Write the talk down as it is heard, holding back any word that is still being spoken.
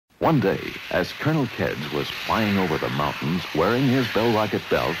One day, as Colonel KEDS was flying over the mountains wearing his bell rocket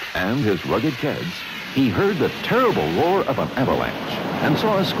belt and his rugged KEDS, he heard the terrible roar of an avalanche and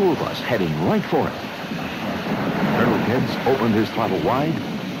saw a school bus heading right for it. Colonel KEDS opened his throttle wide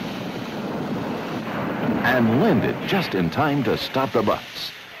and landed just in time to stop the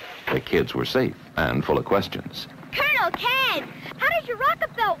bus. The kids were safe and full of questions. Colonel KEDS, how does your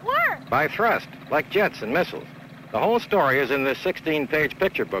rocket belt work? By thrust, like jets and missiles. The whole story is in this 16-page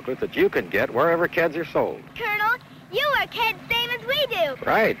picture booklet that you can get wherever KEDS are sold. Colonel, you are KEDS same as we do.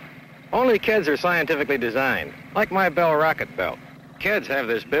 Right. Only KEDS are scientifically designed, like my Bell rocket belt. KEDS have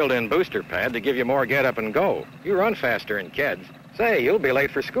this built-in booster pad to give you more get up and go. You run faster in KEDS. Say, you'll be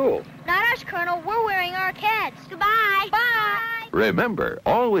late for school. Not us, Colonel. We're wearing our KEDS. Goodbye. Bye. Remember,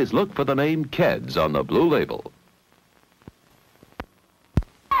 always look for the name KEDS on the blue label.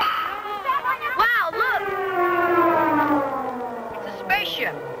 Wow, look. It's a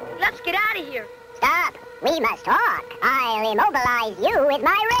spaceship. Let's get out of here. Stop. We must talk. I'll immobilize you with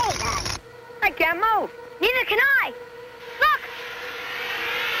my ray gun. I can't move. Neither can I. Look.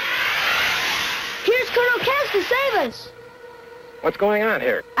 Here's Colonel KEDS to save us. What's going on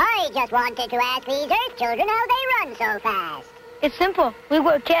here? I just wanted to ask these Earth children how they run so fast. It's simple. We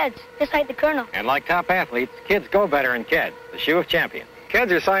wear KEDS, just like the Colonel. And like top athletes, kids go better in KEDS, the shoe of champions.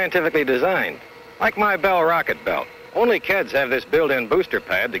 KEDS are scientifically designed, like my Bell rocket belt. Only KEDS have this built-in booster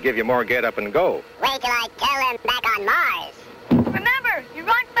pad to give you more get up and go. Wait till I tell them back on Mars. Remember, you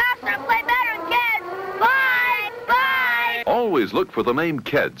run faster and play better in KEDS. Bye! Bye! Always look for the name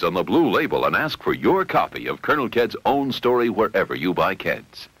KEDS on the blue label and ask for your copy of Colonel KEDS' own story wherever you buy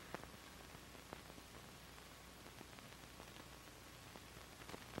KEDS.